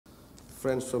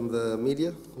Friends from the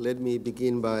media, let me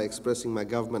begin by expressing my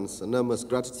government's enormous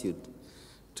gratitude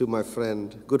to my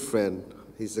friend, good friend,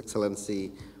 His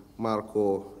Excellency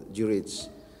Marko Đurić,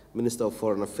 Minister of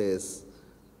Foreign Affairs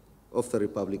of the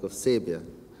Republic of Serbia,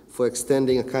 for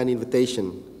extending a kind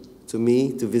invitation to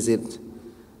me to visit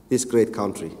this great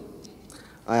country.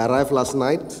 I arrived last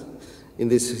night in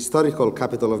this historical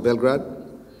capital of Belgrade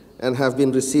and have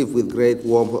been received with great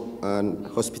warmth and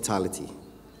hospitality.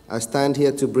 I stand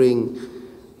here to bring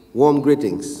warm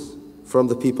greetings from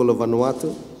the people of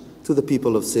Vanuatu to the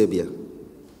people of Serbia.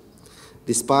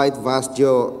 Despite vast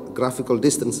geographical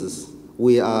distances,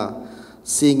 we are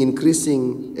seeing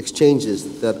increasing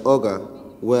exchanges that augur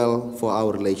well for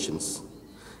our relations.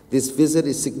 This visit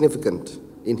is significant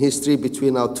in history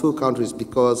between our two countries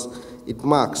because it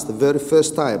marks the very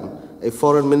first time a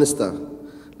foreign minister,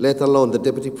 let alone the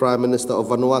Deputy Prime Minister of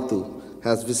Vanuatu,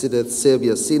 has visited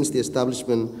Serbia since the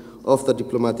establishment of the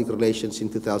diplomatic relations in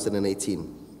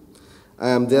 2018. I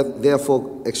am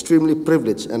therefore extremely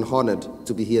privileged and honored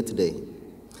to be here today.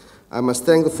 I must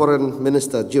thank the Foreign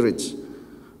Minister Đurić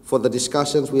for the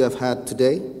discussions we have had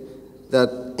today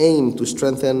that aim to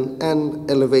strengthen and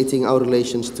elevating our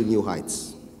relations to new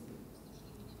heights.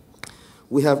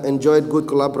 We have enjoyed good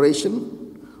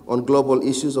collaboration on global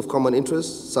issues of common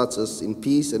interest, such as in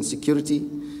peace and security,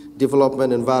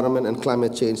 development, environment, and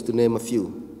climate change, to name a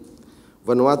few.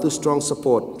 Vanuatu's strong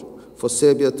support for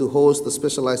Serbia to host the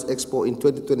Specialized Expo in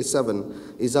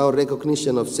 2027 is our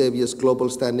recognition of Serbia's global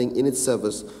standing in its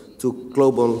service to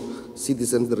global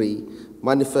citizenry,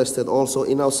 manifested also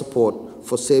in our support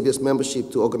for Serbia's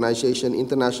membership to Organization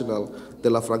International de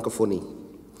la Francophonie.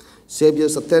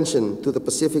 Serbia's attention to the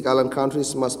Pacific Island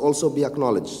countries must also be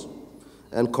acknowledged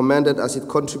and commended as it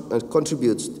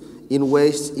contributes in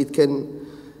ways it can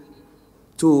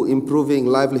to improving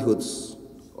livelihoods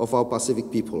of our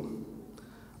Pacific people.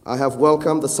 I have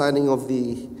welcomed the signing of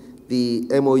the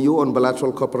MOU on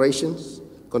bilateral cooperations,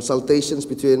 consultations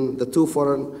between the two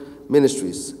foreign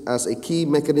ministries as a key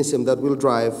mechanism that will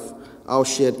drive our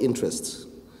shared interests.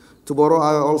 Tomorrow,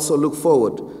 I also look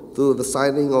forward to the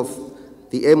signing of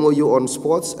the MOU on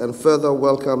sports and further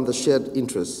welcome the shared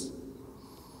interests.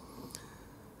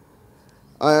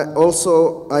 I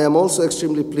am also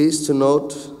extremely pleased to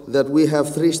note that we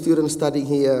have 3 students studying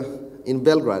here in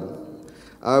Belgrade.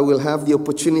 I will have the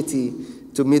opportunity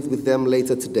to meet with them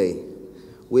later today.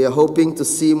 We are hoping to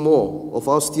see more of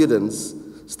our students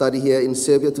study here in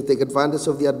Serbia to take advantage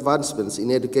of the advancements in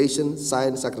education,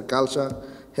 science, agriculture,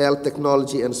 health,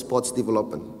 technology, and sports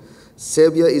development.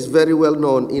 Serbia is very well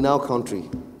known in our country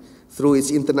through its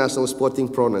international sporting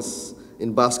prowess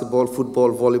in basketball,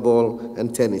 football, volleyball,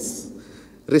 and tennis.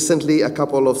 Recently, a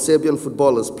couple of Serbian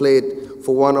footballers played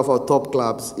for one of our top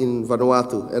clubs in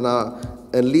Vanuatu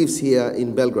and lives here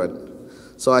in Belgrade.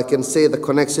 So I can say the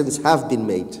connections have been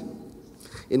made.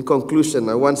 In conclusion,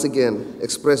 I once again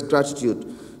express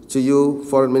gratitude to you,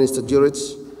 Foreign Minister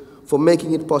Đurić, for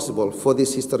making it possible for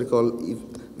this historical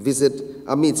visit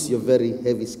amidst your very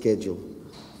heavy schedule.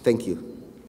 Thank you.